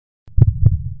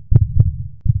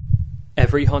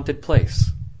Every haunted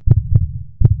place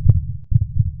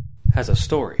has a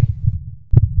story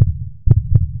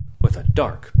with a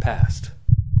dark past.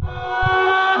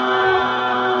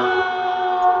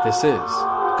 This is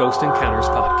Ghost Encounters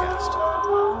Podcast.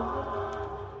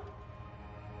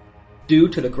 Due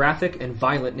to the graphic and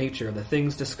violent nature of the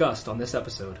things discussed on this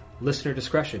episode, listener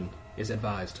discretion is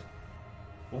advised.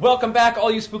 Welcome back,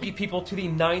 all you spooky people, to the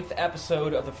 9th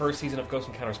episode of the first season of Ghost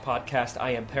Encounters Podcast.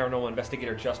 I am paranormal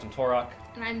investigator Justin Torok.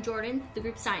 And I'm Jordan, the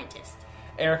group scientist.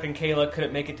 Eric and Kayla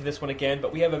couldn't make it to this one again,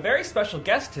 but we have a very special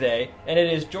guest today, and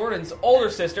it is Jordan's older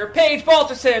sister, Paige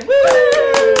Balterson.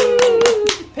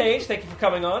 Woo! Paige, thank you for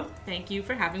coming on. Thank you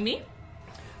for having me.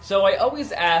 So I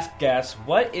always ask guests,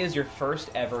 what is your first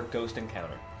ever ghost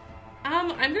encounter? I'm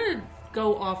gonna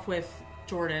go off with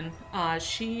Jordan.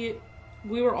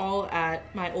 We were all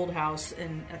at my old house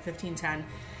at 1510,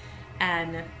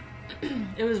 and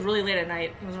it was really late at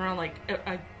night. It was around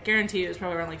I guarantee it was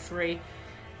probably around 3.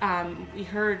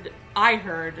 I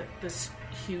heard this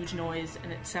huge noise,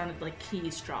 and it sounded like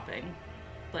keys dropping,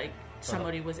 like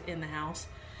somebody was in the house.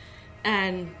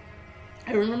 And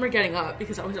I remember getting up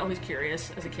because I was always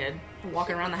curious as a kid,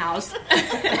 walking around the house,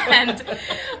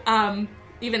 and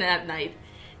even at night.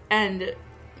 And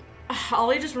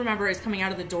all I just remember is coming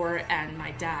out of the door, and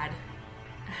my dad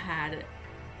had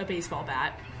a baseball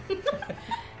bat. He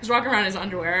was walking around in his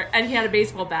underwear, and he had a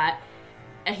baseball bat.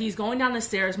 And he's going down the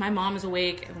stairs. My mom is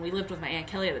awake, and we lived with my Aunt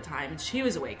Kelly at the time, and she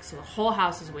was awake, so the whole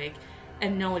house was awake,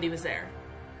 and nobody was there.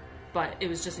 But it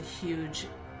was just a huge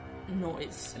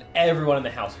noise. And everyone in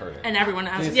the house heard it. And everyone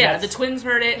else, the twins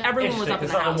heard it. Everyone was up in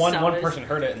the house. One person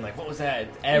heard it, and what was that?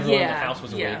 Everyone in the house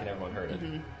was awake, and everyone heard it.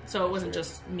 Mm-hmm. So it wasn't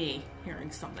just me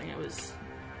hearing something. It was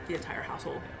the entire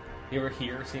household. You ever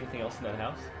hear or see anything else in that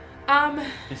house?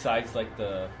 Besides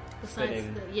the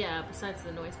spinning? Besides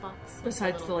the noise box.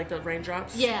 Besides the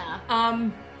raindrops? Yeah.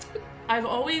 I've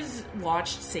always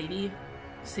watched Sadie.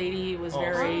 Sadie was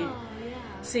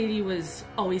Sadie was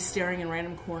always staring in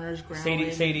random corners,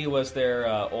 growling. Sadie was their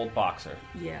old boxer.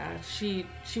 Yeah, she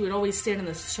would always stand in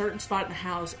a certain spot in the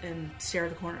house and stare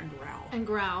at the corner and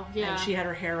growl. Yeah. And she had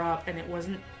her hair up, and it was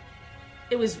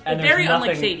very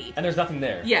unlike Sadie. And there's nothing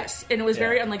there. Yes, and it was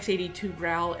very unlike Sadie to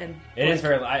growl. And it is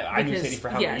very. I knew Sadie for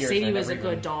how many years? Sadie was a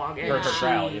good dog, and heard her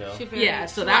growl.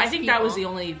 I think that was the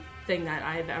only thing that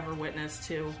I've ever witnessed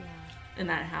to in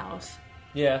that house.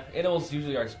 Yeah, animals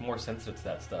usually are more sensitive to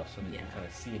that stuff, so that you can kind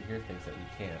of see and hear things that we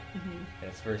can't. Mm-hmm. And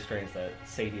it's very strange that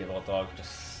Sadie, of all dogs,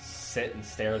 just sit and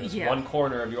stare at this one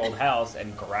corner of your old house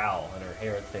and growl, and her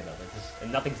hair is thin up,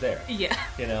 and nothing's there. Yeah.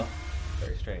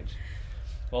 Very strange.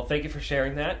 Well, thank you for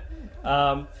sharing that.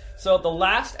 So the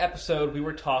last episode, we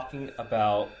were talking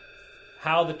about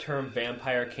how the term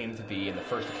vampire came to be in the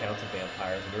first accounts of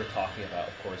vampires, and we were talking about,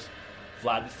 of course,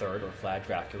 Vlad III, or Vlad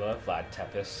Dracula, Vlad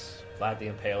Tepes, Vlad the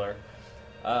Impaler.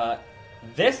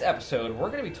 This episode,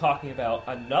 we're going to be talking about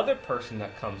another person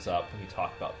that comes up when we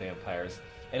talk about vampires,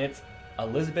 and it's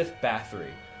Elizabeth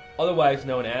Bathory, otherwise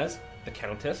known as the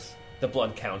Countess, the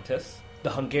Blood Countess,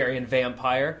 the Hungarian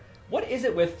Vampire. What is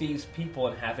it with these people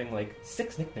and having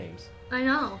 6 nicknames? I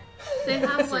know. They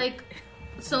have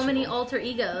so many alter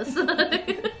egos.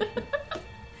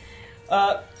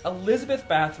 Elizabeth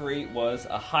Bathory was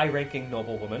a high-ranking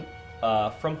noblewoman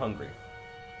from Hungary.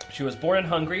 She was born in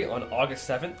Hungary on August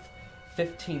 7th,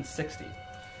 1560.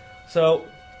 So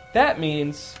that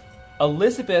means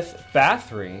Elizabeth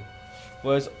Bathory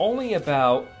was only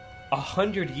about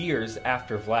 100 years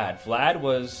after Vlad. Vlad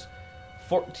was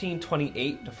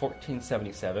 1428 to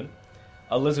 1477.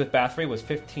 Elizabeth Bathory was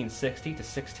 1560 to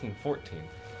 1614.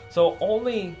 So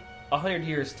only 100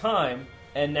 years' time,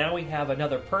 and now we have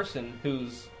another person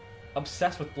who's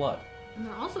obsessed with blood. And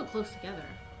they're also close together.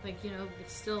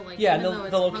 It's still and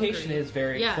the location Hungary, is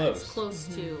very close. Yeah, it's close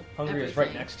to Hungary is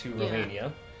right next to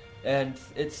Romania. And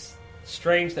it's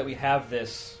strange that we have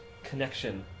this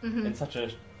connection in such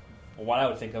what I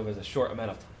would think of as a short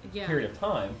amount of period of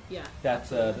time that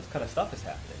this kind of stuff is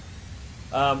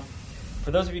happening. For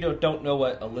those of you who don't know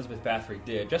what Elizabeth Bathory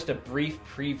did, just a brief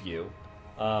preview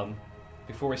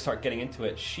before we start getting into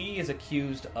it. She is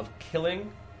accused of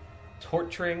killing,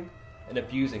 torturing, and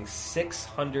abusing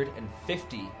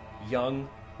 650 young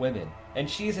women. And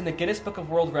she's in the Guinness Book of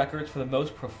World Records for the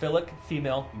most prolific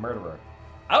female murderer.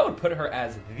 I would put her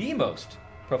as the most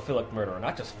prolific murderer,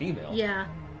 not just female. Yeah.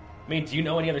 I mean, do you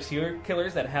know any other serial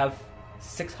killers that have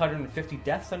 650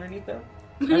 deaths underneath them?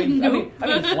 I mean,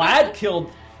 Vlad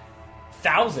killed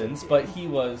thousands, but he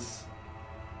was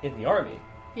in the army.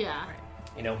 Yeah.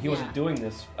 He wasn't doing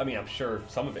this. I mean, I'm sure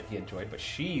some of it he enjoyed, but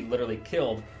she literally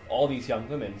killed all these young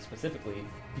women specifically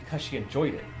because she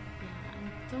enjoyed it.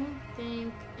 don't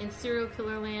think in serial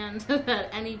killer land that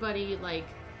anybody, like,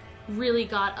 really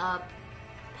got up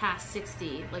past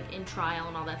 60, like, in trial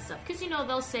and all that stuff. Because, you know,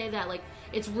 they'll say that, like,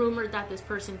 it's rumored that this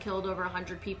person killed over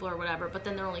 100 people or whatever, but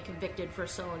then they're only convicted for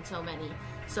so and so many.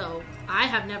 So I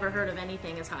have never heard of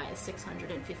anything as high as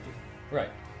 650. Right.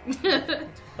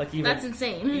 Like even that's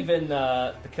insane. Even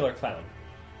the killer clown,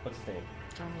 what's his name?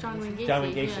 John Wayne Gacy. John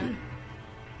Wayne Gacy. Yeah.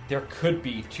 There could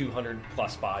be 200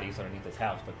 plus bodies underneath his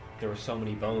house, but there were so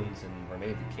many bones and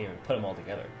remains you can't even put them all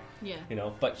together. Yeah. You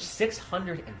know, but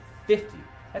 650.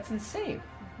 That's insane.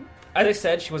 Mm-hmm. As I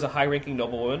said, she was a high-ranking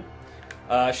noblewoman.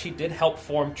 She did help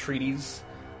form treaties.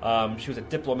 She was a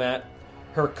diplomat.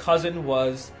 Her cousin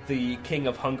was the king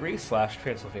of Hungary /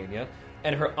 Transylvania,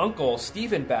 and her uncle,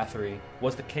 Stephen Bathory,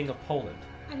 was the king of Poland.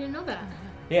 I didn't know that.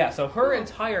 Yeah, so her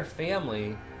entire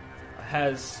family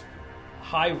has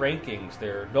high rankings.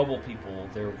 They're noble people.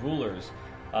 They're rulers.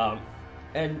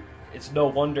 And it's no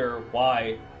wonder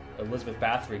why Elizabeth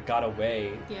Bathory got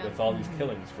away with all these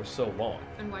killings for so long.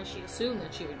 And why she assumed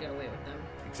that she would get away with them.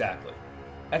 Exactly.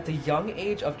 At the young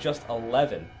age of just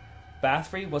 11,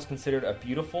 Bathory was considered a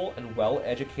beautiful and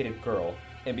well-educated girl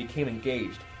and became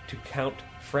engaged to Count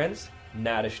Franz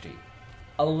Nadishti.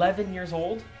 11 years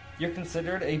old? You're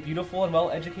considered a beautiful and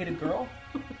well-educated girl?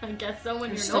 I guess so when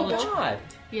you're still noble. a child.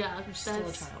 Yeah, you're still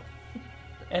a child.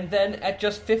 And then at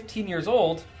just 15 years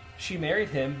old, she married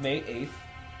him May 8th,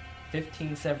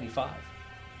 1575.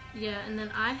 Yeah, and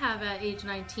then I have at age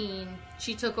 19,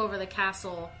 she took over the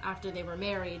castle after they were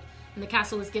married, and the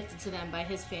castle was gifted to them by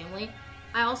his family.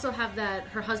 I also have that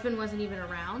her husband wasn't even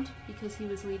around because he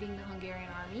was leading the Hungarian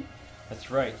army. That's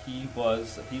right. He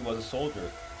was a soldier.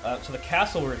 So the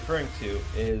castle we're referring to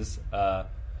is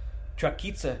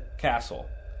Trakica Castle.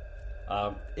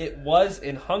 It was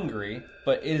in Hungary,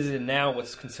 but it is in now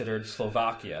what's considered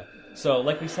Slovakia. So,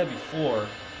 like we said before,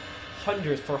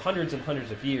 for hundreds and hundreds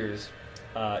of years,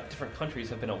 different countries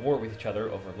have been at war with each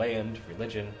other over land,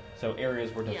 religion. So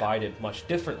areas were divided much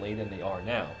differently than they are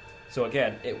now. So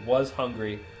again, it was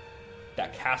Hungary.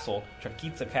 That castle,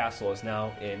 Trakica Castle, is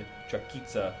now in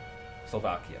Trakica,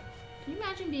 Slovakia. Can you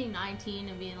imagine being 19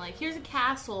 and being like, here's a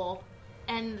castle,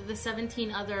 and the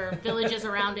 17 other villages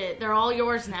around it, they're all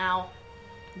yours now?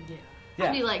 Yeah.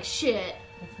 I'd be like, shit,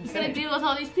 I'm gonna deal with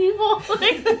all these people.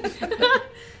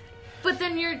 But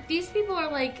then these people are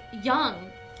like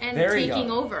young and very taking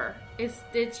young. over.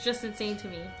 It's just insane to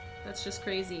me. That's just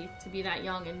crazy to be that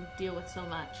young and deal with so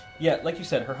much. Yeah, like you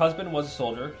said, her husband was a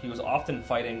soldier. He was often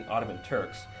fighting Ottoman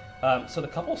Turks. So the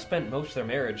couple spent most of their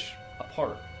marriage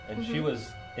apart, and she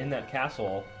was in that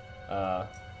castle by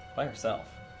herself.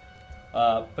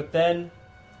 But then,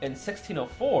 in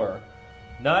 1604,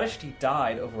 Nadishti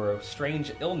died over a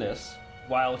strange illness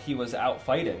while he was out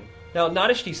fighting. Now,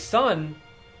 Nadishti's son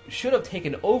should have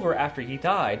taken over after he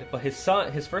died, but his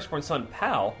firstborn son,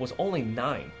 Pal, was only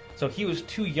 9. So he was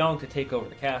too young to take over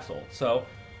the castle. So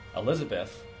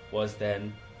Elizabeth was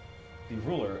then the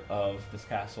ruler of this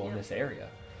castle in this area.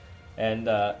 And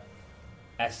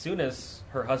as soon as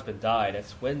her husband died,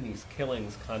 that's when these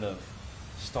killings kind of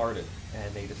started.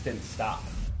 And they just didn't stop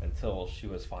until she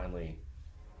was finally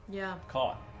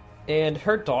caught. And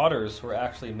her daughters were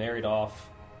actually married off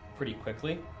pretty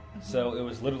quickly. So it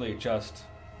was literally just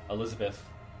Elizabeth,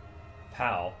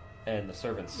 Pal, and the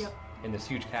servants in this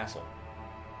huge castle.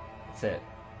 That's it.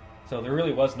 So there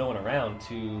really was no one around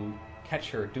to catch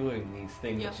her doing these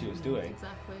things that she was doing.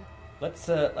 Exactly.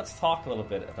 Let's talk a little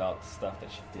bit about the stuff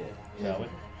that she did, shall we?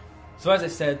 So as I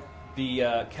said,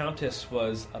 the Countess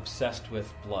was obsessed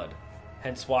with blood,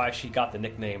 hence why she got the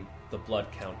nickname the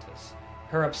Blood Countess.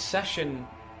 Her obsession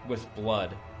with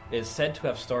blood is said to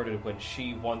have started when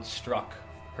she once struck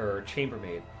her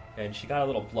chambermaid, and she got a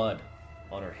little blood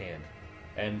on her hand.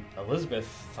 And Elizabeth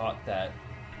thought that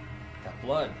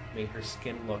blood made her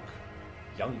skin look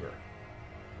younger.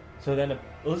 So then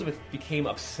Elizabeth became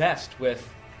obsessed with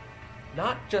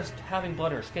not just having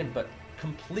blood on her skin, but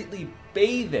completely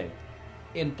bathing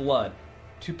in blood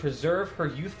to preserve her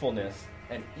youthfulness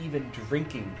and even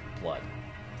drinking blood.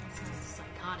 This is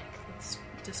psychotic. It's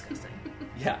disgusting.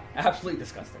 Yeah, absolutely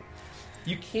disgusting.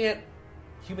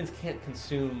 Humans can't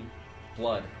consume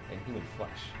blood and human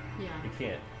flesh. Yeah. You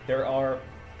can't. There are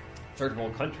third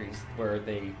world countries where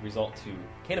they result to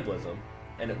cannibalism,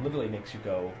 and it literally makes you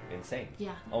go insane.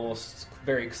 Yeah. Almost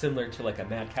very similar to like a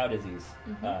mad cow disease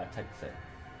type of thing.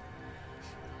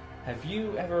 Have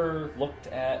you ever looked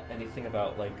at anything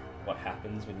about like what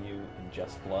happens when you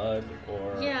ingest blood,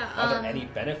 or are there any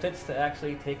benefits to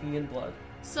actually taking in blood?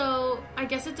 So I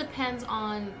guess it depends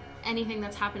on anything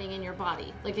that's happening in your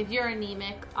body. Like if you're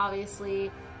anemic,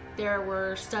 obviously there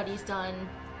were studies done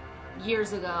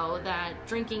years ago that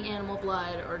drinking animal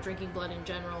blood or drinking blood in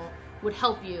general would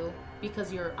help you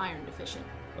because you're iron deficient.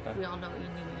 Okay. We all know what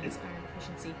anemia is, iron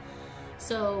deficiency.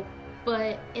 So,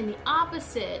 but in the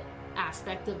opposite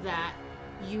aspect of that,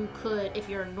 you could, if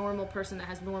you're a normal person that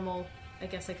has normal, I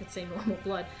guess I could say normal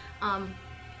blood,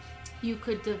 you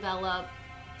could develop,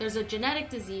 there's a genetic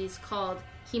disease called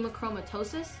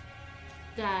hemochromatosis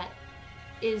that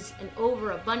is an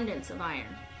overabundance of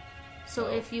iron. So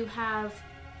if you have,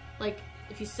 like,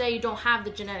 if you say you don't have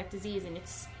the genetic disease and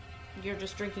you're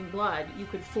just drinking blood, you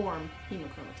could form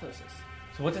hemochromatosis.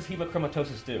 So what does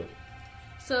hemochromatosis do?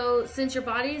 So since your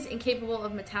body is incapable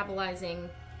of metabolizing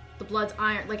the blood's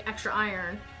iron, like extra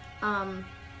iron,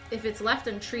 if it's left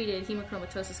untreated,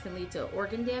 hemochromatosis can lead to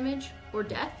organ damage or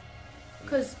death.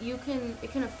 Because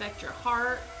it can affect your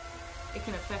heart, it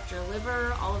can affect your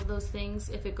liver, all of those things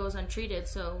if it goes untreated.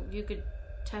 So you could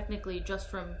technically, just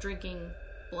from drinking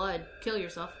blood, kill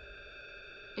yourself.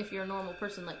 If you're a normal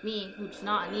person like me, who's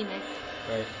not anemic,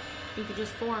 right, you could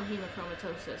just form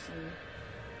hemochromatosis and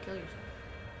kill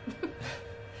yourself.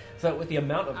 So with the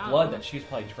amount of blood that she's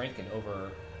probably drinking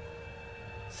over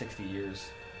 60 years,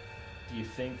 do you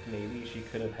think maybe she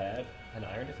could have had an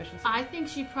iron deficiency? I think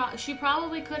she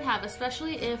probably could have,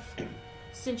 especially if,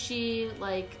 since she,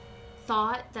 like,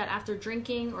 thought that after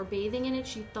drinking or bathing in it,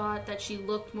 she thought that she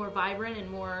looked more vibrant and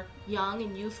more young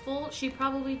and youthful. She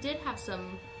probably did have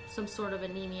some sort of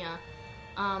anemia.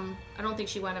 I don't think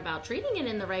she went about treating it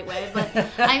in the right way, but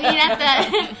I mean,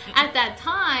 at that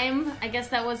time, I guess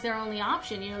that was their only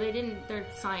option. You know, their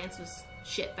science was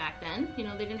shit back then. You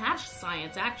know, they didn't have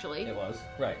science, actually. It was,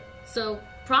 right. So,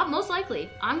 most likely,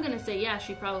 I'm going to say, yeah,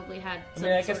 she probably had some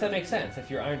I guess that makes sense. If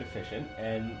you're iron deficient,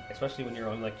 and especially when you're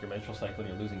on, like, your menstrual cycle and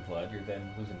you're losing blood, you're then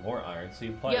losing more iron, so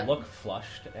you probably look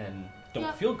flushed and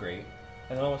don't feel great,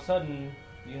 and then all of a sudden,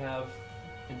 you have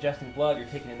ingesting blood, you're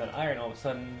taking in that iron, all of a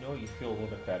sudden, you feel a little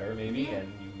bit better, maybe,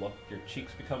 and your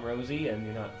cheeks become rosy, and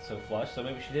you're not so flushed, so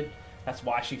maybe she did, that's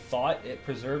why she thought it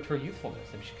preserved her youthfulness,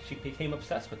 and she became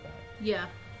obsessed with that. Yeah.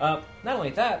 Not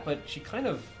only that, but she kind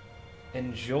of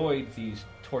enjoyed these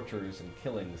tortures and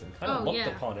killings and kind of looked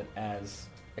upon it as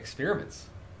experiments,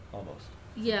 almost.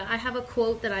 Yeah, I have a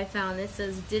quote that I found that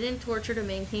says, "Didn't torture to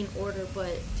maintain order,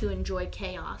 but to enjoy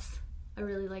chaos." I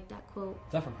really like that quote.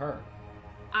 Is that from her?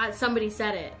 Somebody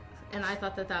said it, and I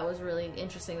thought that was really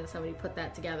interesting that somebody put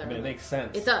that together. I mean, it makes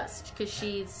sense. It does, because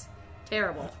she's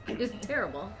terrible. It's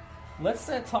terrible. Let's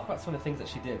talk about some of the things that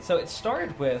she did. So it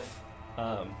started with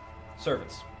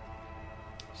servants.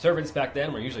 Servants back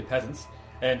then were usually peasants,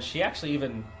 and she actually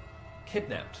even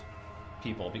kidnapped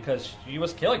people because she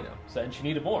was killing them, and she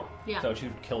needed more. Yeah. So she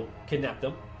would kidnap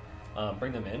them,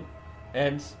 bring them in,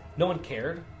 and no one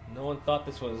cared. No one thought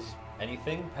this was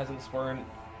anything. Peasants weren't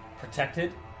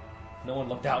protected. No one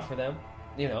looked out for them,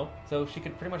 so she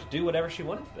could pretty much do whatever she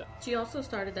wanted to them. She also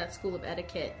started that school of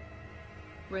etiquette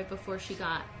right before she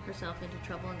got herself into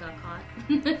trouble and got caught.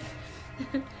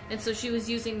 And so she was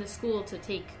using the school to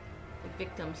take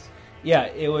victims. Yeah,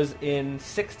 it was in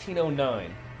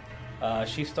 1609.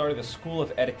 She started a school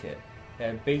of etiquette,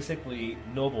 and basically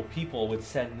noble people would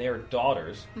send their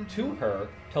daughters to her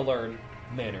to learn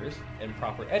manners and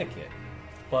proper etiquette.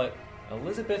 But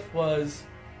Elizabeth was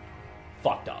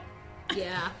fucked up.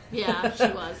 Yeah, she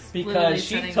was. Because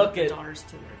she took it. Daughters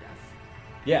to their death.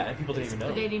 Yeah, and people didn't even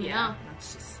know. They didn't know.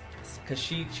 That's just because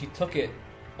she took it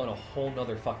on a whole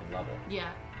nother fucking level. Yeah.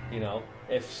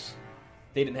 If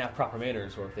they didn't have proper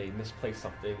manners, or if they misplaced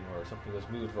something, or something was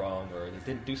moved wrong, or they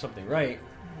didn't do something right,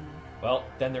 well,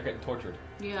 then they're getting tortured.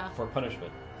 Yeah. For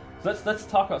punishment. So let's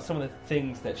talk about some of the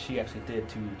things that she actually did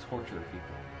to torture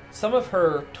people. Some of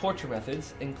her torture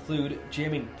methods include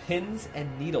jamming pins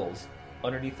and needles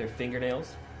underneath their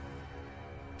fingernails,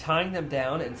 tying them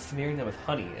down and smearing them with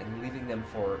honey and leaving them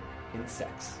for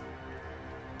insects,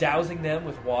 dousing them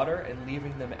with water and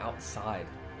leaving them outside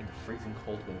in the freezing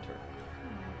cold winter,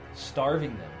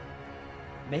 starving them,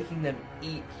 making them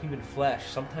eat human flesh,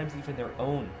 sometimes even their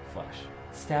own flesh,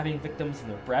 stabbing victims in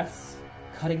their breasts,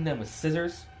 cutting them with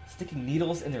scissors, sticking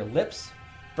needles in their lips,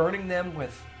 burning them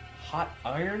with hot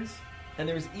irons, and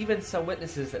there was even some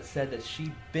witnesses that said that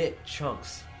she bit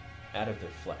chunks out of their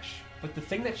flesh. But the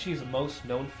thing that she's most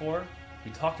known for,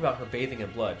 we talked about her bathing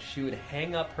in blood. She would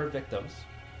hang up her victims,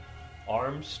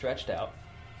 arms stretched out.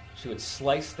 She would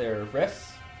slice their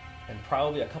wrists and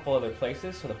probably a couple other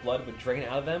places so the blood would drain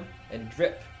out of them and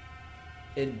drip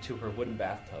into her wooden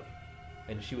bathtub.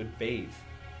 And she would bathe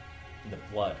in the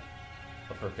blood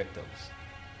of her victims.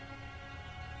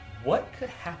 What could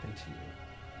happen to you?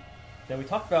 Now, we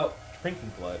talked about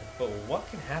drinking blood, but what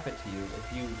can happen to you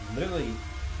if you literally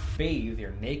bathe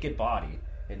your naked body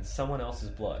in someone else's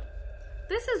blood?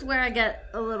 This is where I get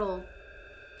a little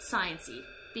sciencey,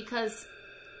 because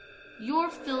you're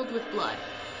filled with blood.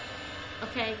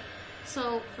 Okay?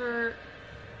 So for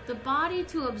the body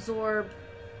to absorb,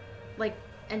 like,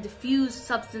 and diffuse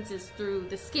substances through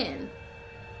the skin,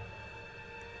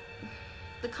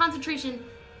 the concentration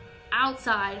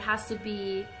outside has to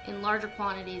be in larger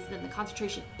quantities than the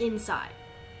concentration inside.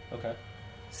 Okay.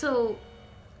 So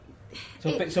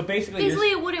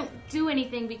basically it wouldn't do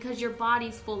anything because your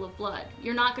body's full of blood.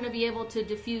 You're not going to be able to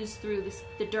diffuse through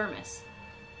the dermis.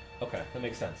 Okay, that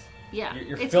makes sense. Yeah,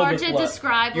 you're it's hard to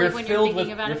describe when you're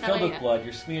thinking about it. You're filled with blood.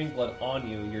 You're smearing blood on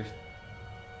you.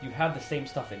 You have the same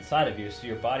stuff inside of you, so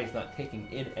your body's not taking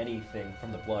in anything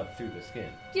from the blood through the skin.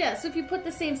 Yeah, so if you put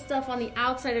the same stuff on the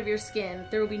outside of your skin,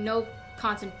 there will be no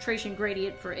concentration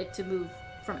gradient for it to move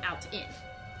from out to in.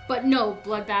 But no,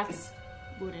 blood baths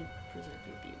wouldn't preserve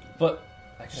your beauty. But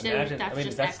I can imagine,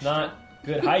 that's extra. Not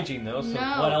good hygiene, though, so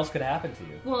what else could happen to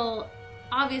you? Well,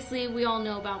 obviously, we all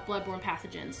know about bloodborne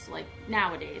pathogens, like,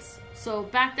 nowadays. So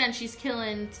back then, she's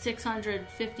killing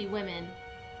 650 women.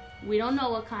 We don't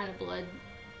know what kind of blood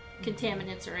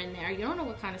contaminants are in there. You don't know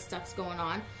what kind of stuff's going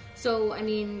on. So, I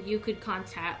mean, you could come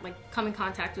in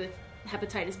contact with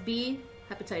hepatitis B,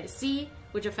 hepatitis C,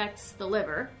 which affects the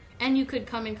liver, and you could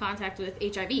come in contact with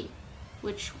HIV,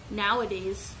 which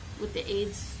nowadays, with the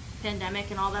AIDS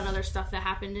pandemic and all that other stuff that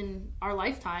happened in our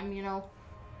lifetime,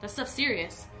 that stuff's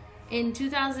serious. In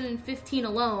 2015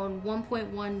 alone,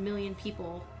 1.1 million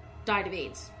people died of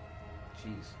AIDS.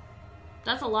 Jeez.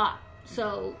 That's a lot.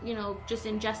 So, just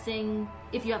ingesting,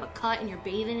 if you have a cut and you're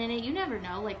bathing in it, you never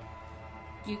know. Like,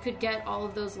 you could get all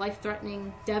of those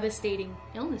life-threatening, devastating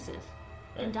illnesses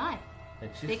and die.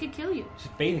 They could kill you.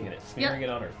 She's bathing in it, smearing it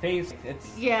on her face.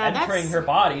 It's entering her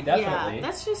body, definitely. Yeah,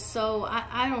 that's just so...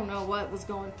 I don't know what was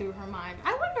going through her mind.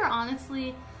 I wonder,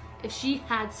 honestly, if she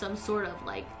had some sort of,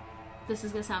 like... This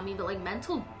is going to sound mean, but, like,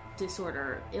 mental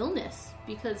disorder, illness.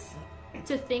 Because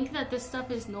to think that this stuff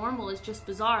is normal is just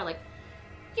bizarre. Like,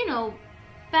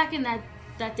 back in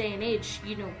that day and age,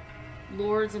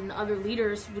 lords and other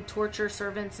leaders would torture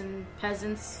servants and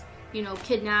peasants,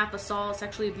 kidnap, assault,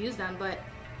 sexually abuse them, but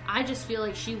I just feel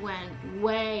like she went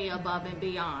way above and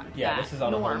beyond that this is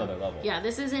on norm. A whole other level. Yeah,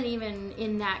 this isn't even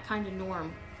in that kind of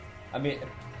norm. I mean,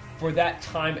 for that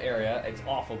time area, it's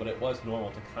awful, but it was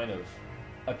normal to kind of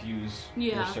abuse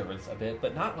your servants a bit,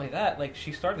 but not only that, like,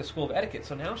 she started the school of etiquette,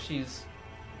 so now she's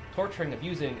torturing,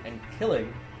 abusing, and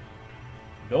killing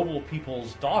noble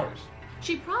people's daughters.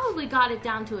 She probably got it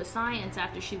down to a science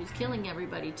after she was killing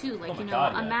everybody too. Like,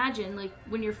 imagine, like,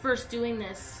 when you're first doing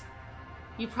this,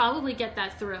 you probably get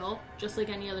that thrill, just like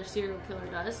any other serial killer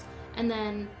does. And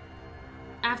then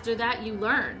after that, you're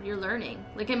learning.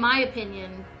 Like, in my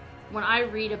opinion, when I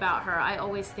read about her, I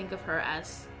always think of her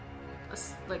as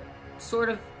sort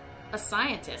of a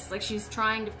scientist. Like, she's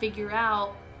trying to figure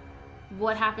out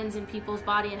what happens in people's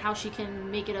body and how she can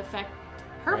make it affect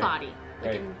her body.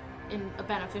 Like, in a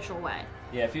beneficial way.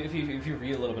 Yeah, if you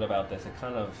read a little bit about this, it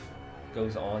kind of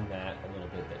goes on that a little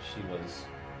bit, that she was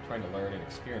trying to learn and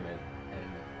experiment and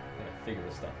kind of figure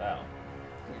this stuff out.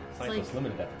 Yeah, science was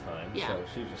limited at the time, so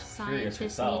she was just curious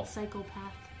herself. Scientist meets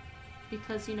psychopath.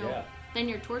 Because, then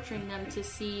you're torturing them to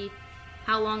see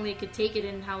how long they could take it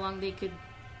and how long they could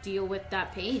deal with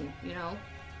that pain,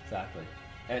 Exactly.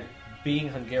 And being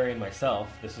Hungarian myself,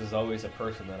 this is always a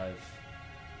person that I've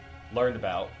learned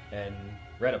about and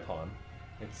read upon.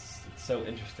 It's so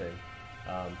interesting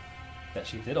that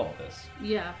she did all this.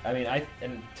 Yeah. I mean,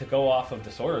 and to go off of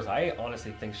disorders, I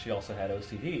honestly think she also had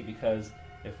OCD, because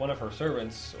if one of her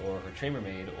servants or her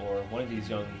chambermaid or one of these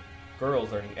young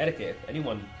girls learning etiquette, if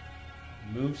anyone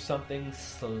moved something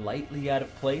slightly out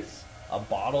of place, a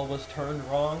bottle was turned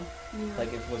wrong,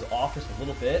 like if it was off just a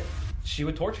little bit, she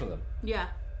would torture them. Yeah.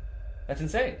 That's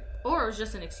insane. Or it was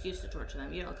just an excuse to torture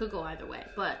them. It could go either way.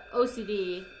 But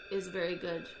OCD is a very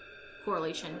good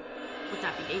correlation with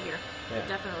that behavior. Yeah.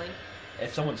 Definitely.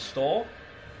 If someone stole,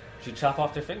 she'd chop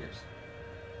off their fingers.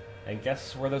 And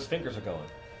guess where those fingers are going?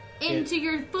 Into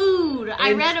your food.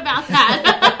 I read about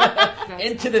that.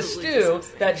 Into the stew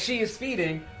that she is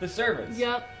feeding the servants.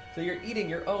 Yep. So you're eating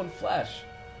your own flesh.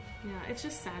 Yeah, it's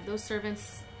just sad. Those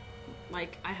servants,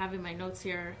 like I have in my notes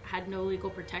here, had no legal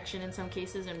protection in some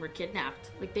cases and were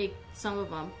kidnapped. Like, some of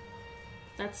them.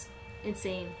 That's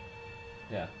insane.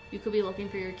 Yeah. You could be looking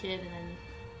for your kid, and then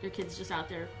your kid's just out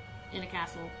there in a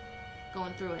castle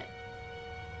going through it.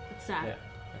 It's sad. Yeah,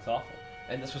 it's awful.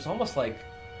 And this was almost like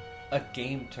a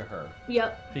game to her.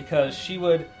 Yep. Because she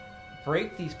would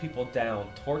break these people down,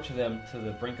 torture them to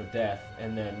the brink of death,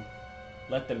 and then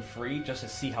let them free just to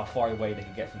see how far away they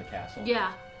could get from the castle.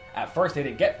 Yeah. at first they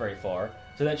didn't get very far.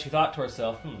 So then she thought to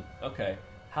herself, okay,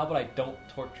 how about I don't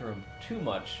torture them too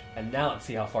much, and now let's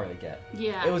see how far they get.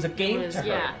 Yeah. It was a game to her.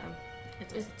 Yeah.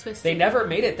 It's twisted. They never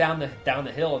made it down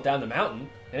the hill, down the mountain.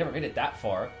 They never made it that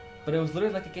far, but it was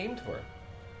literally like a game to her.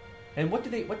 And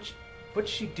what'd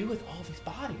she do with all these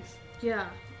bodies? Yeah.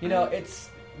 You know,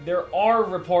 there are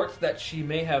reports that she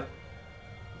may have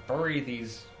buried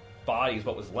these bodies,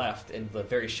 what was left, in the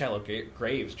very shallow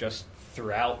graves just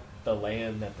throughout the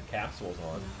land that the castle was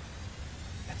on.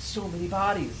 That's so many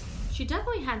bodies. She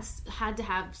definitely had to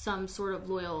have some sort of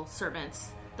loyal servants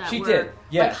that she were did,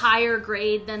 yes. like higher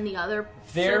grade than the other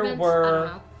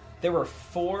servants. There were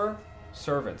 4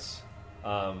 servants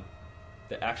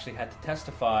that actually had to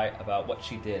testify about what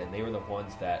she did, and they were the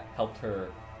ones that helped her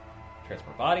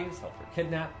transport bodies, helped her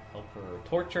kidnap, helped her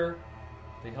torture.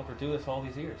 They helped her do this all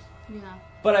these years. Yeah.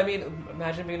 But I mean,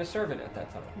 imagine being a servant at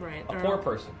that time. Right. A poor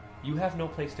person. You have no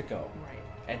place to go. Right.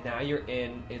 And now you're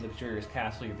in a luxurious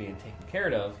castle, you're being taken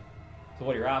care of. So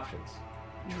what are your options?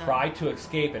 No. Try to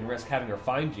escape and risk having her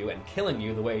find you and killing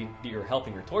you the way you're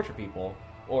helping her torture people,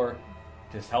 or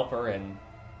just help her and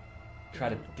try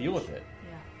to deal with it.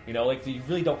 Yeah. You know, like, you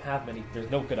really don't have many, there's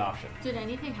no good option. Did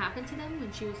anything happen to them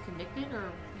when she was convicted,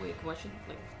 or wait, was she,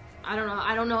 like, I don't know.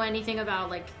 I don't know anything about,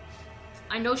 like,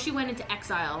 I know she went into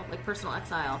exile, like personal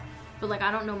exile, but like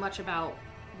I don't know much about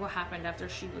what happened after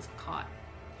she was caught.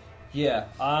 Yeah,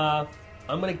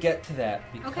 I'm gonna get to that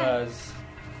because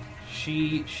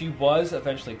she was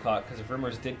eventually caught, because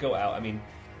rumors did go out. I mean,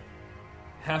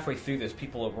 halfway through this,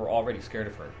 people were already scared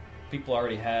of her. People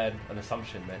already had an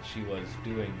assumption that she was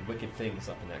doing wicked things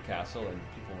up in that castle, and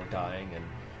people were dying, and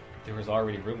there was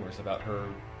already rumors about her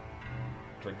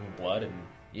drinking blood and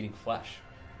eating flesh,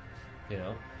 you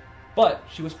know? But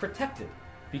she was protected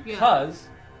because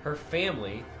her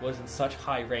family was in such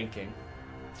high ranking.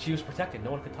 She was protected.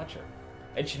 No one could touch her.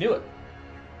 And she knew it.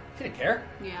 She didn't care.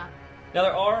 Yeah. Now,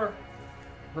 there are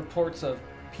reports of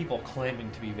people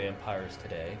claiming to be vampires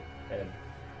today, and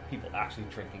people actually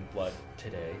drinking blood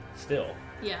today still.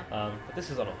 Yeah. But this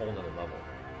is on a whole other level,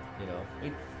 you know? I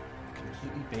mean,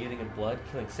 completely bathing in blood,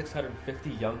 killing 650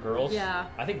 young girls. Yeah.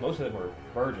 I think most of them were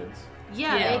virgins.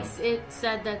 Yeah, it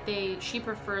said that she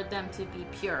preferred them to be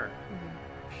pure.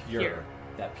 Pure.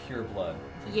 That pure blood.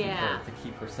 To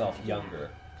keep herself younger.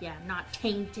 Yeah, not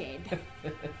tainted.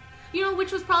 You know,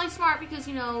 which was probably smart because,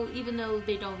 you know, even though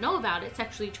they don't know about it,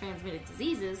 sexually transmitted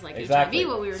diseases like HIV, what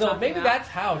we were talking about. So maybe that's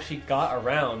how she got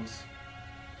around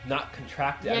not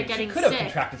contracted. Yeah, I mean, she could have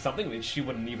contracted something which she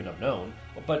wouldn't even have known,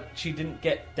 but she didn't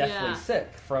get deathly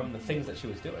sick from the things that she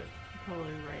was doing. You're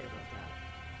probably right about that,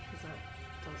 because that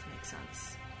does make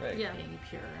sense. Right. Yeah. Being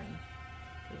pure, and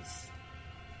because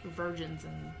virgins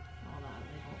and all that,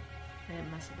 they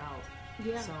don't mess about.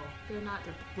 Yeah. So they're not.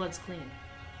 Their blood's clean.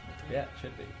 Yeah, it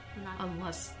should be.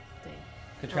 Unless they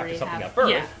contracted something at birth.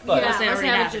 Yeah, but unless they already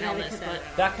have an illness. But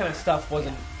that kind of stuff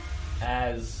wasn't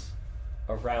as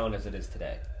around as it is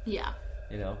today. Yeah.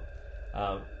 You know?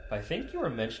 I think you were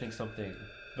mentioning something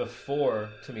before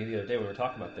to me the other day when we were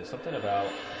talking about this. Something about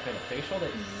kind of facial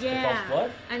that involves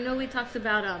blood? I know we talked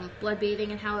about blood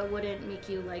bathing and how it wouldn't make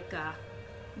you, like,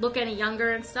 look any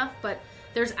younger and stuff, but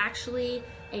there's actually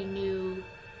a new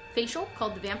facial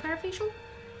called the vampire facial,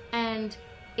 and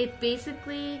it's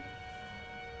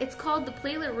called the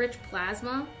platelet-rich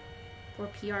plasma, or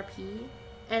PRP,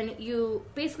 and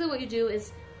what you do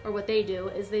is, or what they do,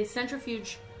 is they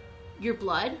centrifuge your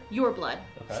blood. Okay.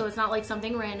 So it's not like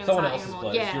something random. Someone it's not else's animal.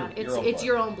 blood. Yeah, it's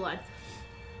your own blood.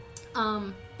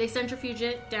 They centrifuge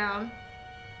it down,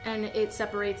 and it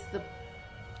separates the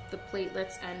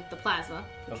platelets and the plasma,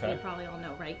 which we probably all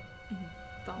know, right? Mm-hmm.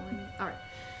 Following me? All right.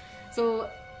 So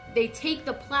they take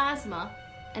the plasma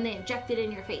and they inject it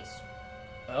in your face.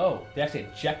 Oh, they actually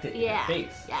inject it in your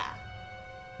face. Yeah.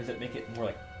 Does it make it more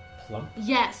like plump?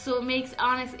 Yes. So it makes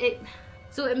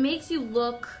it makes you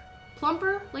look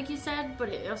plumper, like you said, but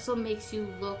it also makes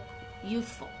you look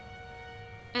youthful.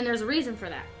 And there's a reason for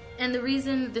that. And the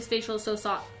reason this facial is so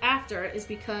sought after is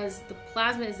because the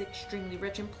plasma is extremely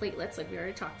rich in platelets, like we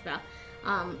already talked about.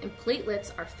 And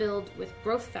platelets are filled with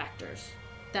growth factors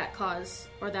that cause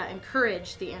or that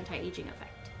encourage the anti-aging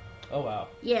effect. Oh, wow.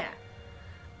 Yeah.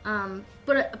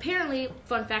 But apparently,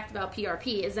 fun fact about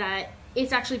PRP is that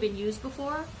it's actually been used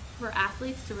before for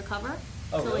athletes to recover.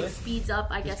 Oh, so really? Like speeds up,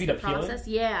 I guess, the process.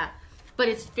 Healing? Yeah. But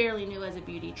it's fairly new as a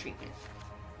beauty treatment.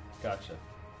 Gotcha.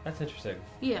 That's interesting.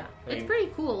 Yeah. It's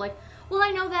pretty cool. Like, well,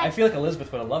 I know that... I feel like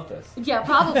Elizabeth would have loved this. Yeah,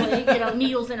 probably.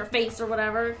 Needles in her face or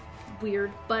whatever.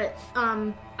 Weird. But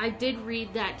I did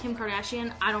read that Kim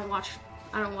Kardashian, I don't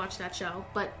watch that show,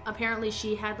 but apparently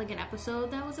she had like an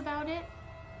episode that was about it.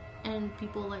 And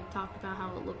people like talked about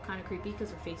how it looked kind of creepy because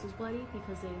her face was bloody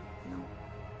because they,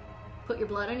 put your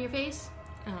blood on your face.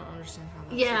 I don't understand how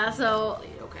that's... Yeah, so...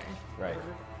 Okay. Right.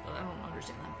 I don't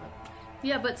understand that, but...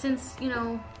 Yeah, but since,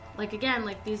 like, again,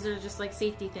 like, these are just, like,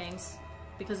 safety things.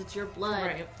 Because it's your blood.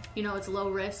 Right. It's low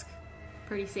risk.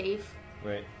 Pretty safe.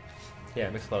 Right. Yeah,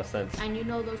 it makes a lot of sense. And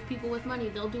those people with money,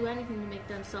 they'll do anything to make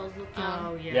themselves look young.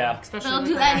 Oh, yeah. Yeah. Especially they'll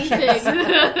do anything.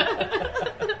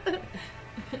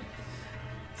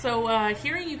 So,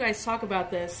 hearing you guys talk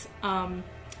about this,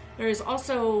 there is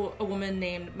also a woman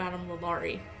named Madame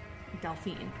Lalaurie,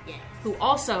 Delphine, yes. who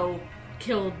also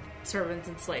killed servants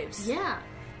and slaves. Yeah.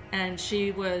 And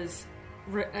she was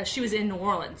in New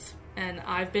Orleans, and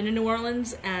I've been to New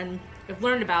Orleans, and I've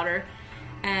learned about her,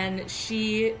 and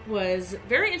she was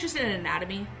very interested in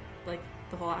anatomy, like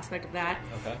the whole aspect of that,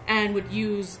 and would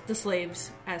use the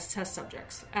slaves as test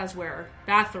subjects, as where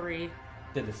Bathory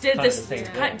did the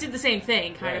same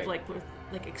thing, kind of like with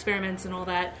like experiments and all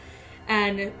that.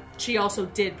 And she also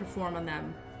did perform on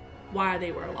them while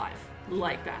they were alive,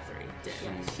 like Bathory did.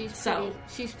 Yeah,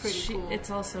 she's pretty cool. It's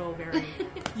also very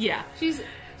yeah. She's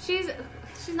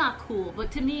not cool, but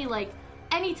to me, like,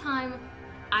 anytime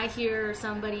I hear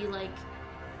somebody like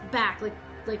back,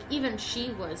 like even she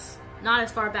was not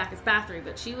as far back as Bathory,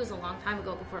 but she was a long time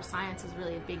ago before science was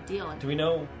really a big deal. And do we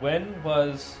know when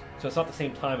was... So it's not the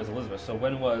same time as Elizabeth, so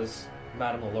when was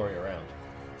Madame Lalaurie around?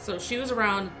 So she was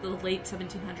around the late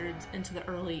 1700s into the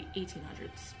early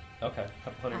 1800s. Okay, a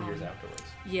couple hundred years afterwards.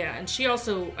 Yeah, and she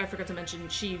also, I forgot to mention,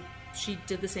 she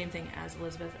did the same thing as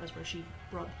Elizabeth, as where she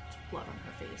rubbed blood on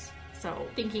her face. So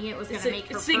thinking it was going to make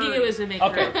her thinking furry. It was going to make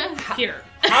her here.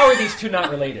 How are these two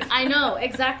not related? I know,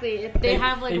 exactly. They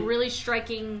have like really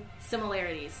striking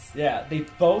similarities. Yeah, they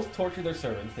both torture their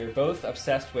servants. They're both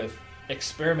obsessed with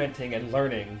experimenting and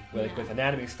learning with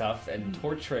anatomy stuff and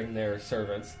torturing their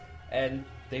servants, and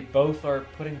they both are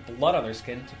putting blood on their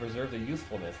skin to preserve their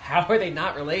youthfulness. How are they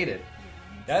not related?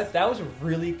 That was a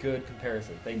really good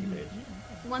comparison. Thank you, Paige.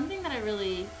 One thing that I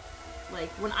really like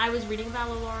when I was reading about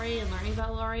Lalaurie and learning about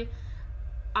Lalaurie,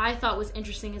 I thought was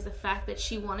interesting is the fact that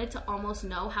she wanted to almost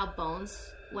know how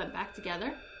bones went back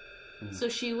together. So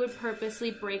she would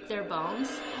purposely break their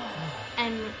bones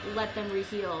and let them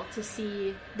reheal to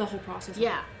see the whole process.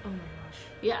 Yeah. Oh my gosh.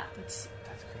 Yeah. That's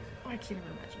crazy. Oh, I can't even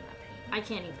imagine that pain. I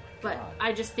can't either. But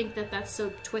I just think that that's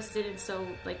so twisted and so,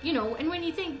 like, and when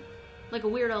you think, like a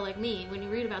weirdo like me, when you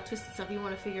read about twisted stuff, you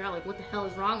want to figure out, like, what the hell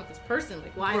is wrong with this person?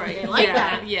 Like, why are they like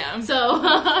that? Yeah. So,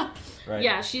 right.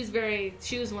 Yeah, she was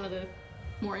one of the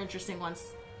more interesting ones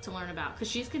to learn about,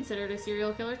 because she's considered a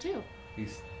serial killer, too.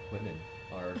 These women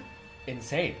are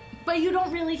insane. But you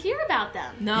don't really hear about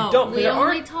them. No. You don't. We There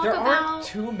only talk there about... aren't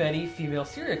too many female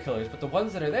serial killers, but the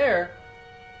ones that are there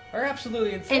are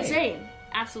absolutely insane. Insane.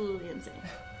 Absolutely insane.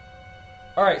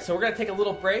 All right, so we're going to take a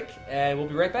little break, and we'll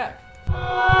be right back.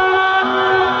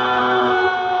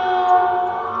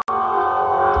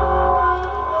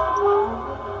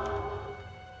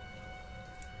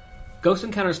 Ghost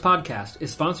Encounters podcast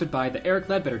is sponsored by the Eric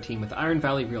Ledbetter team with Iron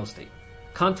Valley Real Estate.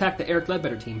 Contact the Eric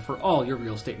Ledbetter team for all your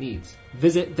real estate needs.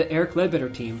 Visit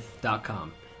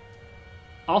theericledbetterteam.com.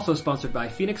 Also sponsored by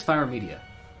Phoenix Fire Media.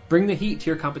 Bring the heat to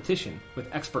your competition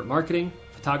with expert marketing,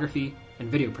 photography, and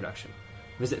video production.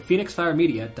 Visit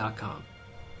phoenixfiremedia.com.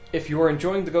 If you are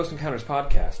enjoying the Ghost Encounters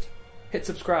podcast, hit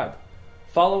subscribe.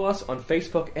 Follow us on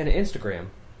Facebook and Instagram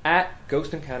at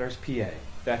Ghost Encounters PA.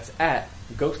 That's at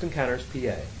Ghost Encounters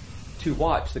PA. To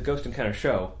watch the Ghost Encounter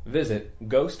show, visit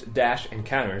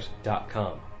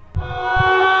ghost-encounters.com.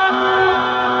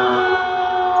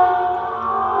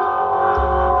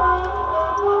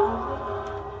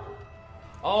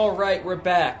 All right, we're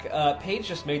back. Paige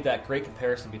just made that great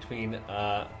comparison between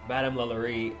Madame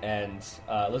Lalaurie and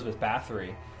Elizabeth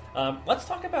Bathory. Let's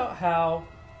talk about how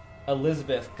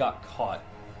Elizabeth got caught.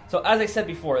 So, as I said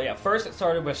before, first it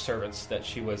started with servants that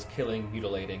she was killing,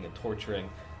 mutilating, and torturing.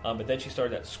 But then she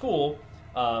started at school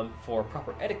for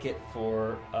proper etiquette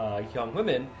for young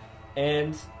women,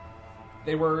 and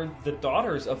they were the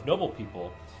daughters of noble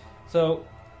people. So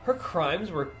her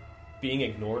crimes were being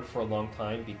ignored for a long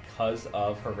time because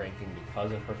of her ranking,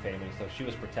 because of her family. So she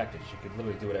was protected. She could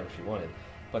literally do whatever she wanted.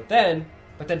 But then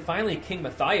finally King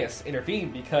Matthias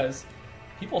intervened because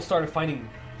people started finding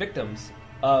victims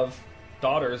of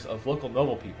daughters of local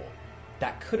noble people.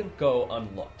 That couldn't go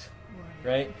unlooked,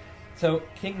 right? So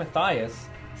King Matthias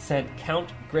sent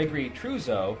Count Gregory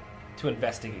Trousseau to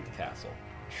investigate the castle.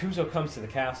 Trousseau comes to the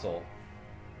castle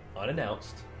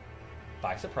unannounced,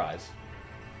 by surprise,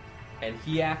 and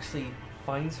he actually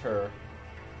finds her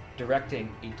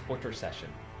directing a torture session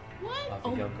of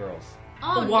the young girls.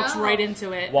 walks right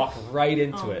into it. Walked right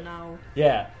into it. No.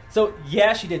 Yeah. So,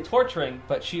 yeah, she did torturing,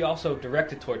 but she also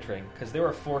directed torturing, because there were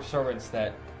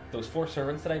those 4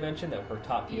 servants that I mentioned that were her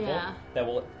top people that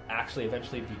will actually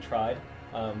eventually be tried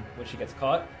when she gets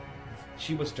caught.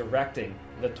 She was directing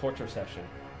the torture session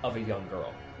of a young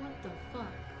girl. What the fuck?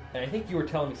 And I think you were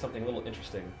telling me something a little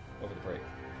interesting over the break.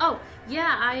 Oh,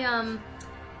 yeah,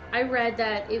 I read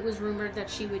that it was rumored that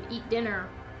she would eat dinner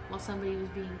while somebody was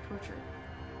being tortured.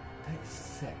 That's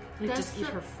sick. Like, just eat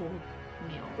her full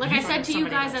meal. Like I said to you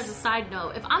guys as a side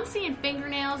note, if I'm seeing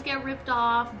fingernails get ripped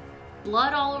off,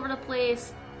 blood all over the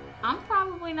place, I'm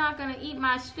probably not gonna eat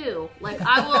my stew. Like,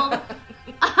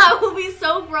 I will be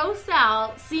so grossed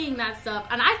out seeing that stuff,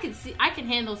 and I can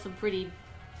handle some pretty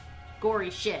gory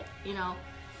shit, you know,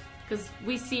 because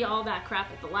we see all that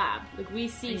crap at the lab. Like, we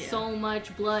see so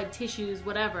much blood, tissues,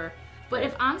 whatever. But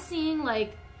if I'm seeing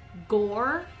like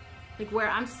gore, like where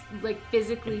I'm like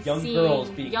physically and young seeing girls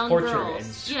being tortured girls,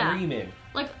 and screaming,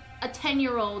 like a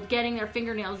 10-year-old getting their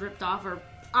fingernails ripped off or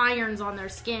irons on their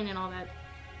skin and all that,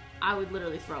 I would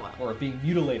literally throw up. Or being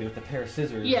mutilated with a pair of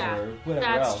scissors or whatever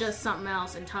that's else. just something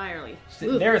else entirely.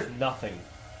 There's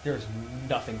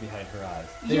nothing behind her eyes.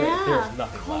 There's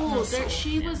nothing cold. left.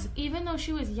 She was, even though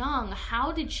she was young,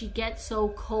 how did she get so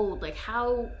cold? Like,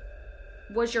 how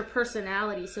was your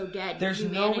personality so dead? There's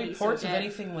no reports of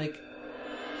anything like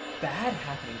bad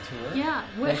happening to her. Yeah.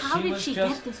 Like, how did she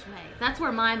get this way? That's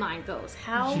where my mind goes.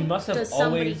 How does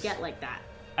somebody get like that?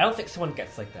 I don't think someone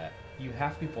gets like that. You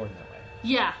have to be born that way.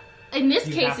 Yeah. In this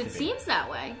case, it seems that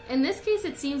way. In this case,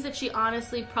 it seems that she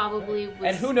honestly probably was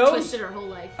and who knows? Twisted her whole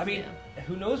life. I mean,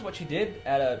 who knows what she did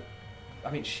at a...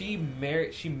 I mean, she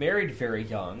married very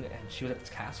young, and she was at this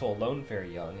castle alone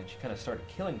very young, and she kind of started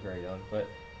killing very young, but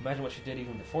imagine what she did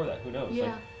even before that. Who knows? Yeah.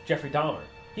 Like Jeffrey Dahmer.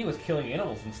 He was killing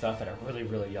animals and stuff at a really,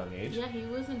 really young age. Yeah, he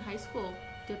was in high school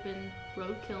dipping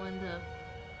roadkill into,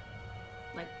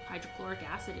 like, hydrochloric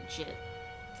acid and shit.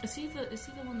 Is he the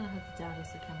one that had the dad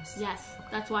as the chemist? Yes, okay.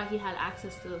 That's why he had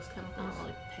access to those chemicals. I don't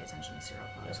really pay attention to serial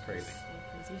killers. That's crazy.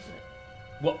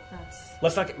 But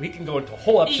well, we can go into a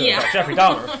whole episode about Jeffrey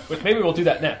Dahmer, which maybe we'll do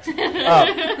that next.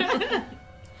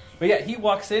 But yeah, he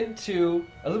walks into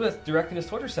Elizabeth directing his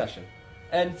torture session,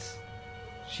 and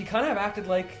she kind of acted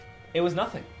like it was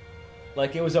nothing,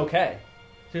 like it was okay.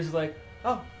 She was like,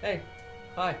 "Oh, hey,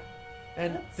 hi,"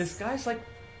 and this guy's like,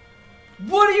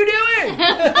 "What are you doing?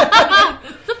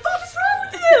 The fuck is wrong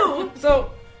with you?"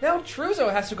 So now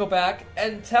Truzo has to go back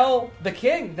and tell the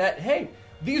king that, hey,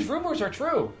 these rumors are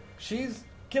true. She's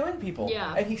killing people.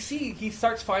 Yeah. And he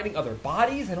starts finding other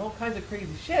bodies and all kinds of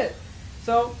crazy shit.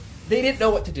 So they didn't know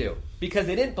what to do because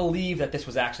they didn't believe that this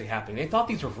was actually happening. They thought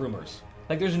these were rumors.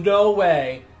 Like, there's no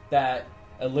way that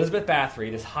Elizabeth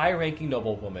Bathory, this high-ranking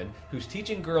noblewoman who's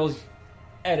teaching girls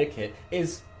etiquette,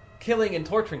 is killing and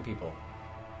torturing people.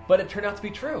 But it turned out to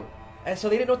be true. And so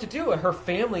they didn't know what to do. Her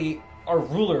family are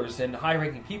rulers and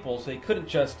high-ranking people, so they couldn't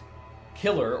just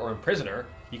kill her or imprison her.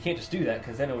 You can't just do that,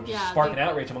 because then it would just spark an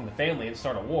outrage among the family and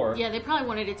start a war. Yeah, they probably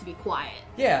wanted it to be quiet.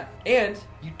 Yeah, and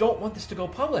you don't want this to go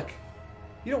public.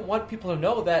 You don't want people to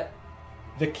know that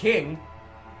the king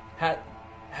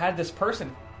had this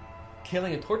person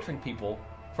killing and torturing people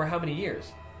for how many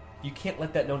years. You can't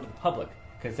let that known to the public,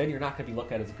 because then you're not going to be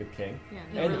looked at as a good king.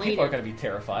 Yeah, and the people are going to be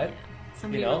terrified. Yeah.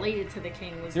 Somebody related to the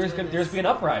king was there's be an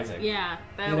uprising. Yeah,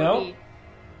 that would be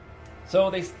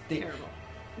so they terrible.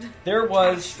 There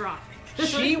was catastrophic.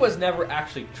 She was never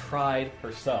actually tried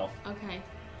herself. Okay.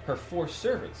 Her 4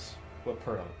 servants were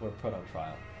put on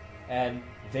trial, and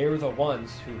they were the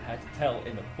ones who had to tell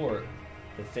in the court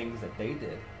the things that they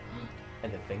did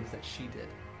and the things that she did.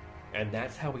 And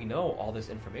that's how we know all this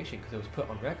information, because it was put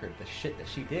on record, the shit that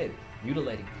she did,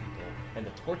 mutilating people and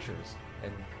the tortures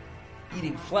and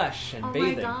eating flesh and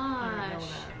bathing. Oh my I gosh.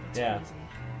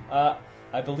 Yeah.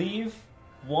 I believe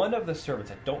one of the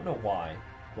servants, I don't know why,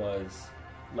 was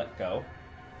let go,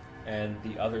 and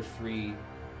the other 3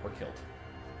 were killed.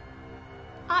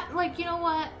 You know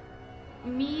what?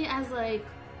 Me as, like,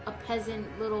 a peasant,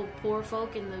 little poor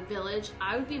folk in the village,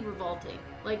 I would be revolting.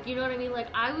 Like, you know what I mean? Like,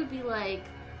 I would be like,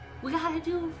 we gotta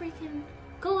do freaking...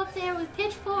 Go up there with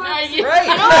pitchforks. Right. You know what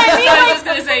I mean? I was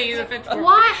gonna say use a pitchfork.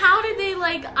 Why? How did they,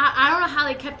 like... I don't know how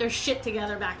they kept their shit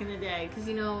together back in the day. Because,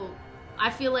 you know, I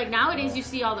feel like nowadays you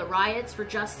see all the riots for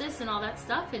justice and all that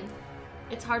stuff, and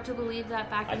it's hard to believe that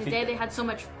back in the day they had so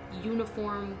much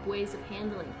uniform ways of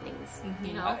handling things, mm-hmm.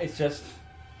 you know? It's just,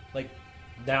 like,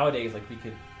 nowadays, like, we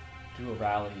could do a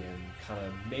rally and kind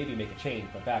of maybe make a change,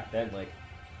 but back then, like,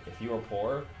 if you were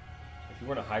poor, if you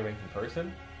weren't a high-ranking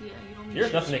person, you don't mean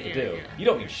there's nothing they could do. Yeah. You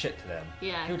don't mean shit to them.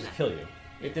 Yeah, they would just kill you.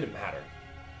 It didn't matter,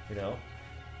 you know?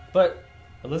 But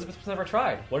Elizabeth was never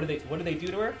tried. What did they do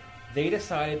to her? They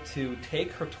decided to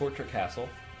take her torture castle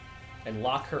and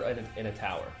lock her in a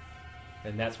tower.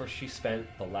 And that's where she spent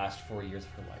the last 4 years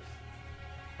of her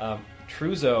life.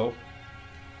 Trousseau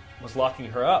was locking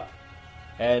her up,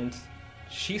 and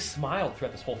she smiled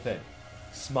throughout this whole thing.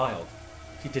 Smiled.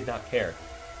 She did not care.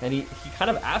 And he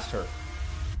kind of asked her,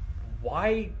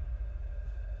 why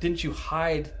didn't you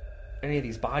hide any of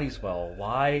these bodies well?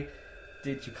 Why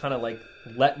did you kind of like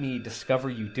let me discover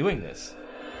you doing this?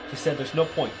 She said, there's no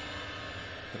point.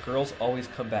 The girls always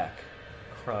come back,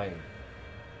 crying,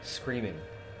 screaming,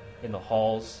 in the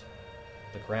halls,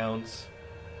 the grounds,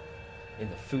 in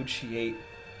the food she ate,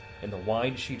 in the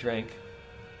wine she drank.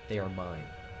 They are mine.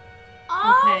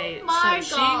 Okay, my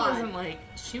so God.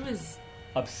 she was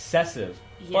Obsessive.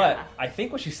 Yeah. But I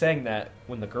think when she's saying that,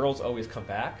 when the girls always come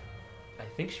back, I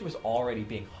think she was already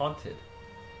being haunted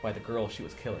by the girl she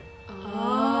was killing.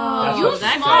 Oh, you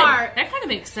smart. That kind of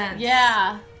makes sense.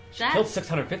 Yeah. She killed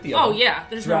 650 of them. Oh, yeah,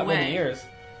 there's throughout no way. many years.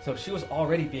 So she was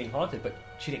already being haunted, but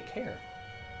she didn't care.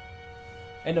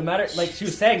 And no matter, like she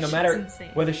was saying, no matter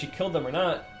insane. whether she killed them or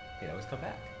not, they'd always come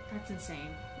back. That's insane.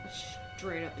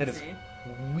 Straight up That is insane.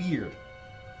 weird.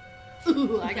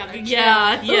 Ooh, I got a chill.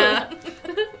 Yeah.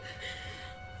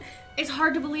 It's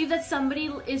hard to believe that somebody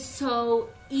is so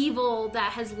evil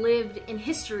that has lived in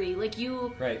history. Like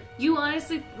you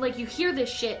honestly, like you hear this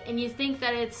shit and you think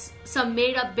that it's some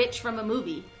made up bitch from a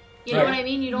movie. You know what I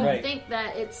mean? You don't think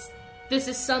that this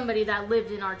is somebody that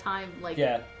lived in our time, like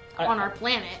on our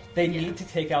planet. They need to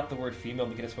take out the word female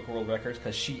in the Guinness Book of World Records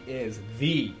because she is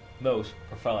the most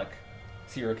prolific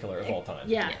serial killer of all time.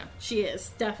 Yeah, she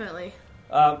is definitely.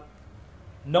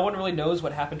 No one really knows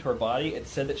what happened to her body.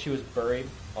 It's said that she was buried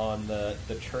on the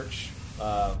church,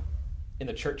 in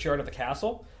the churchyard of the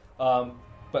castle.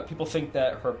 But people think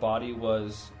that her body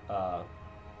was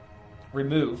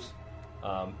removed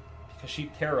because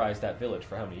she terrorized that village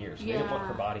for how many years? So they didn't want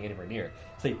her body anywhere near.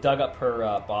 So they dug up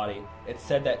her body. It's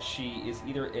said that she is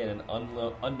either in an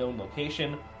unknown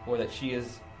location or that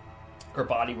her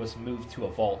body was moved to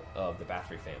a vault of the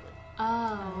Bathory family.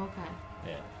 Oh, okay.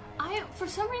 Yeah. For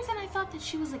some reason, I thought that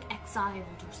she was like exiled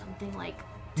or something, like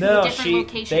to No, a different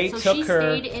location. they so took she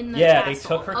her. Stayed in the they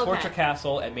castle. took her torture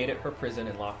castle and made it her prison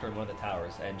and locked her in one of the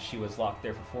towers. And she was locked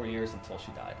there for 4 years until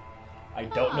she died. I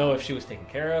don't know if she was taken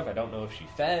care of. I don't know if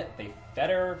they fed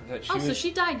her. So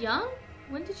she died young?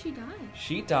 When did she die?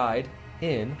 She died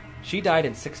in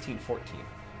 1614.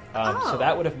 So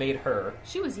that would have made her.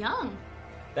 She was young.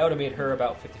 That would have made her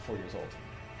about 54 years old.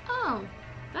 Oh,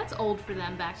 that's old for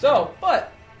them back then. So,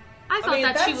 but I thought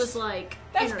that she was like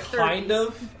that's in her 30s. kind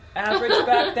of average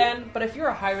back then. But if you're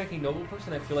a high-ranking noble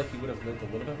person, I feel like you would have lived a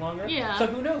little bit longer. Yeah. So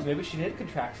who knows? Maybe she did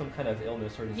contract some kind of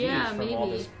illness or disease from all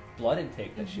this blood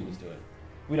intake that she was doing.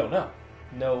 We don't know.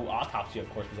 No autopsy, of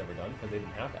course, was ever done because they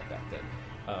didn't have that back then.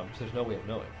 So there's no way of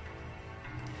knowing.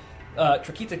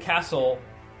 Trakita Castle,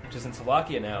 which is in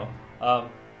Slovakia now,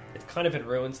 it's kind of in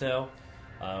ruins now.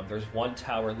 There's one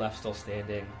tower left still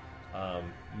standing.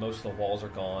 Most of the walls are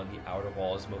gone. The outer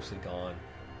wall is mostly gone.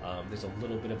 There's a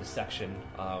little bit of a section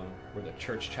where the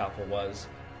church chapel was,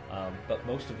 but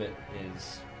most of it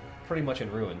is pretty much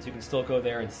in ruins. You can still go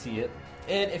there and see it.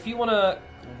 And if you want to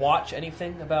watch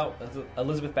anything about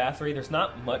Elizabeth Bathory, there's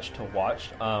not much to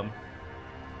watch.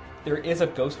 There is a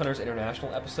Ghost Hunters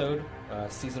International episode,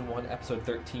 Season 1, Episode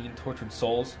 13, Tortured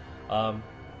Souls. I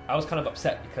was kind of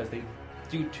upset because they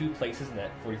do 2 places in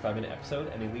that 45-minute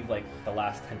episode, and they leave like the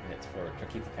last 10 minutes for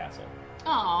Trakita Castle.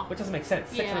 Aww. Which doesn't make sense.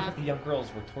 650 young girls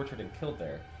were tortured and killed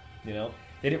there. You know,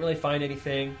 they didn't really find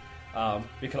anything.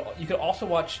 You could also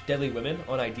watch Deadly Women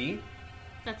on ID.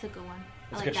 That's a good one.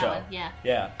 It's I a like good that show. One. Yeah.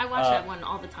 Yeah. I watch that one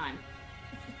all the time.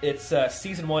 It's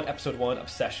Season 1, Episode 1,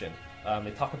 Obsession.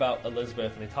 They talk about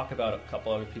Elizabeth, and they talk about a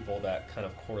couple other people that kind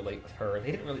of correlate with her.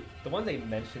 They didn't really. The one they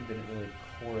mentioned didn't really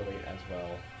correlate as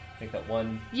well. I think that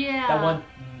one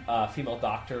female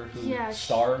doctor who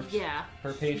starved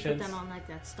her patients. She put them on like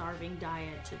that starving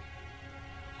diet to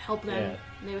help them.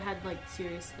 They had like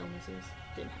serious illnesses.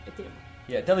 It didn't.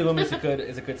 Yeah, Deadly Women is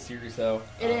a good series though.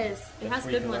 It is. It has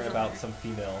good ones. You can learn about some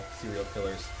female serial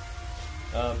killers.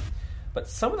 But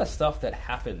some of the stuff that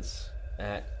happens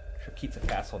at Trakita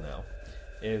Castle now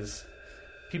is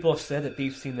people have said that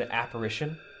they've seen the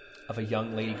apparition of a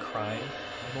young lady crying.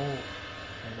 I'm old.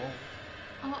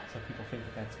 So people think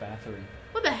that that's Bathory.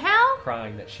 What the hell?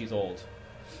 Crying that she's old.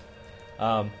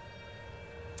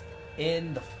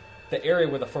 In the area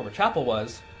where the former chapel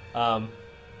was,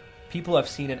 people have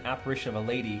seen an apparition of a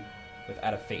lady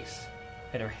without a face,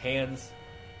 and her hands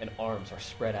and arms are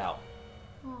spread out.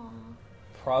 Aww.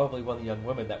 Probably one of the young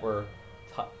women that were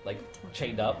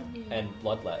chained up and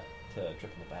bloodlet. to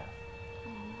drip in the bath.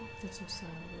 Oh, that's so sad.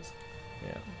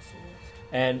 Yeah.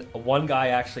 And one guy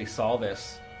actually saw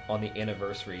this on the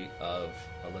anniversary of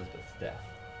Elizabeth's death.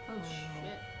 Oh,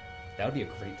 shit. That would be a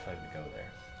great time to go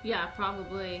there. Yeah,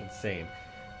 probably. Insane.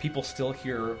 People still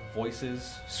hear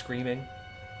voices screaming.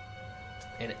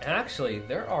 And actually,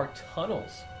 there are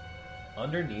tunnels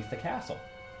underneath the castle.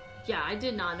 Yeah, I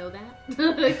did not know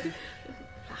that.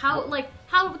 How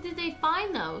did they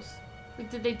find those?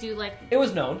 Like, did they do like? It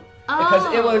was known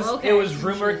because it was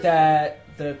rumored that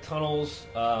the tunnels,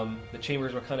 the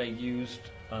chambers were kind of used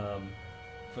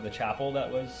for the chapel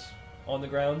that was on the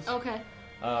grounds. Okay.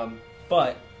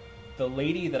 But the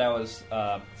lady that I was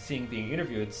seeing being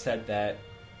interviewed said that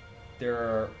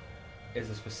there is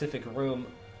a specific room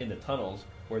in the tunnels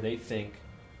where they think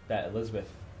that Elizabeth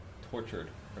tortured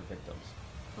her victims.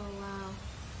 Oh, wow.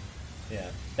 Yeah,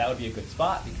 that would be a good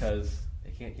spot because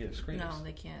they can't hear the screams. No,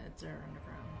 they can't. They're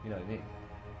underground. You know what I mean?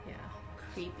 Yeah.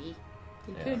 Creepy.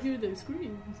 They can't hear the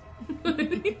screams.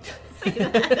 Say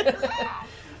that.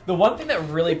 The one thing that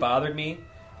really bothered me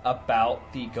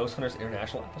about the Ghost Hunters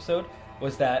International episode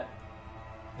was that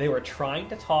they were trying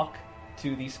to talk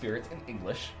to these spirits in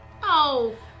English.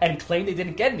 Oh. And claimed they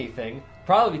didn't get anything,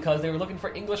 probably because they were looking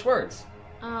for English words.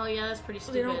 Oh, yeah, that's pretty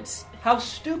stupid. How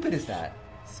stupid is that?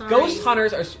 Sorry.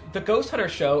 The Ghost Hunter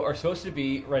show are supposed to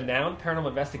be renowned paranormal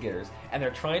investigators, and they're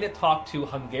trying to talk to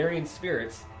Hungarian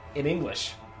spirits in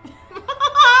English.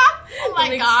 Oh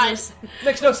my gosh.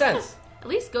 Makes no sense. At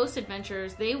least Ghost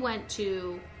Adventures, they went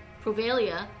to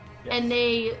Provalia, and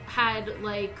they had,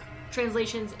 like,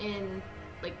 translations in,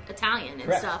 like, Italian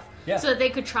and stuff. Yeah. So that they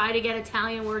could try to get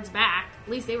Italian words back. At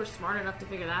least they were smart enough to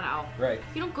figure that out. Right.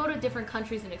 You don't go to different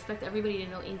countries and expect everybody to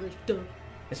know English. Duh.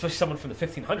 Especially someone from the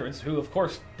 1500s who, of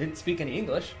course, didn't speak any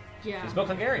English. Yeah. She spoke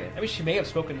Hungarian. I mean, she may have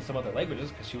spoken some other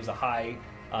languages because she was a high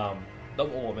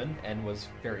noble woman and was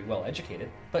very well educated,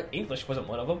 but English wasn't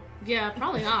one of them. Yeah,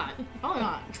 probably not. Probably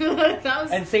not. That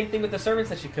was... And same thing with the servants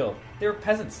that she killed. They were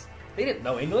peasants. They didn't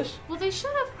know English. Well, they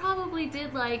should have probably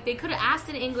did, like, they could have asked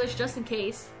in English just in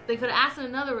case. They could have asked in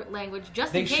another language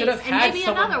just in case. And maybe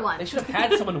another one. They should have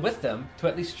had someone with them to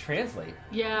at least translate.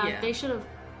 Yeah, they should have.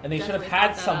 And they should have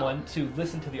had someone to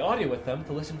listen to the audio with them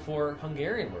to listen for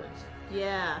Hungarian words.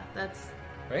 Yeah, that's...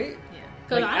 Right? Yeah.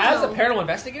 Like, as a paranormal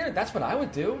investigator, that's what I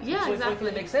would do. Yeah, exactly. The only thing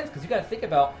that makes sense, because you got to think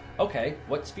about, okay,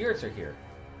 what spirits are here?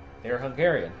 They're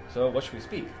Hungarian, so what should we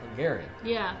speak? Hungarian.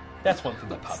 Yeah. That's one thing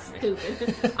that bothered me.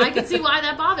 Stupid. I can see why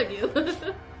that bothered you.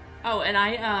 Oh, and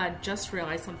I just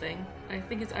realized something. I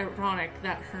think it's ironic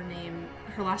that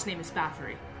her last name is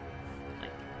Bathory.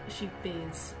 Like, she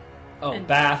bathes. Oh,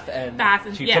 bath and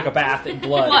she yeah. took a bath in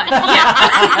blood.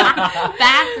 Yeah.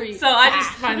 Bathory. So I just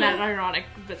find that ironic,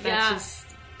 but that's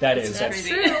that's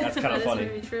true. That's kind of funny.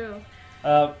 That is very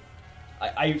true.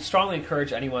 I strongly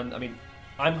encourage anyone. I mean,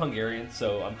 I'm Hungarian,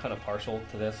 so I'm kind of partial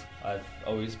to this. I've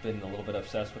always been a little bit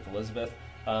obsessed with Elizabeth.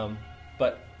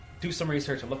 But do some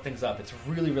research and look things up. It's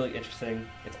really, really interesting.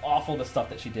 It's awful, the stuff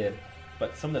that she did,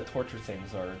 but some of the torture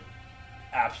things are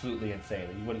absolutely insane.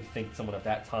 And you wouldn't think someone of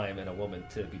that time and a woman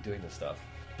to be doing this stuff.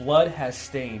 Blood has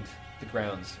stained the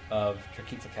grounds of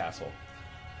Trakitsa Castle.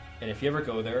 And if you ever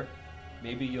go there,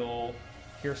 maybe you'll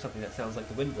hear something that sounds like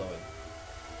the wind blowing.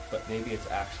 But maybe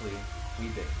it's actually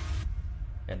weeping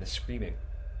and the screaming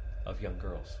of young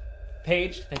girls.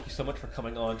 Paige, thank you so much for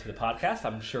coming on to the podcast.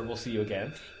 I'm sure we'll see you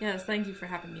again. Yes, thank you for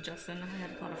having me, Justin. I had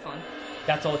a lot of fun.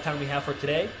 That's all the time we have for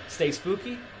today. Stay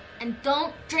spooky. And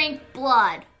don't drink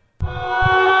blood.